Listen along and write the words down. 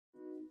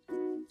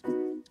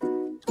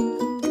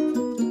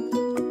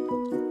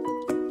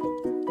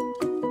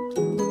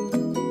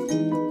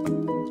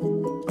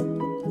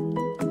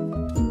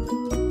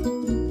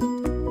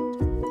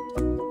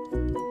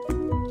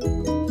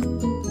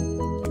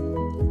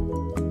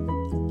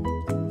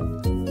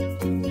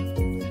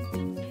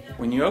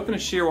you open a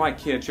shear white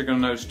kit, you're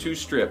going to notice two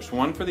strips,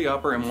 one for the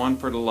upper and one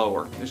for the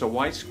lower. There's a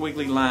white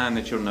squiggly line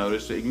that you'll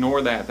notice.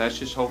 Ignore that. That's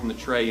just holding the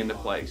tray into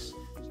place.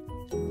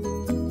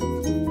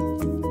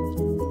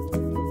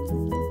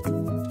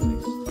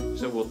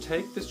 So we'll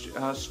take this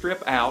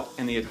strip out,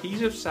 and the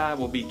adhesive side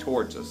will be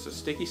towards us. The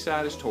sticky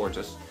side is towards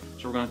us.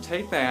 So we're going to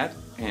take that,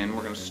 and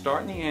we're going to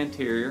start in the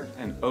anterior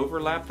and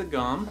overlap the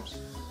gums,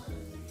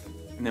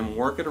 and then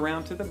work it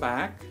around to the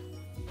back.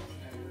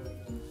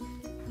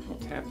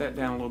 We'll tap that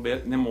down a little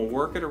bit, and then we'll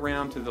work it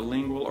around to the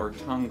lingual or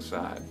tongue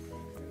side.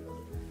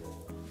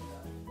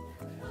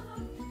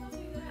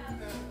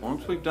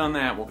 Once we've done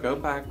that, we'll go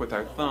back with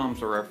our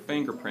thumbs or our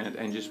fingerprint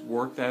and just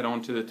work that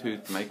onto the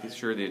tooth, making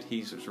sure the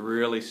adhesive's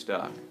really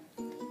stuck.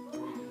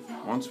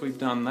 Once we've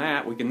done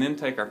that, we can then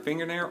take our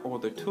fingernail or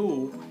the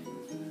tool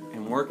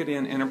and work it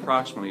in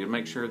interproximally to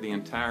make sure the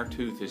entire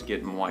tooth is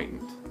getting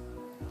whitened.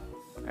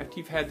 After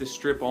you've had this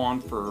strip on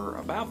for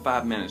about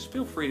 5 minutes,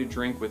 feel free to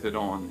drink with it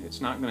on.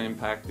 It's not going to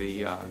impact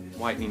the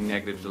whitening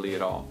negatively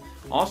at all.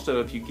 Also,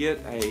 if you get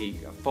a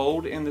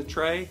fold in the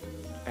tray,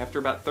 after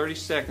about 30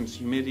 seconds,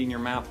 humidity in your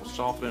mouth will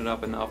soften it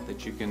up enough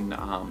that you can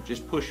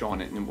just push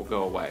on it and it will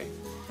go away.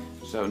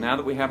 So now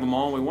that we have them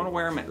on, we want to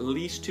wear them at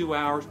least 2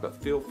 hours,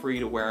 but feel free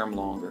to wear them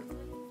longer.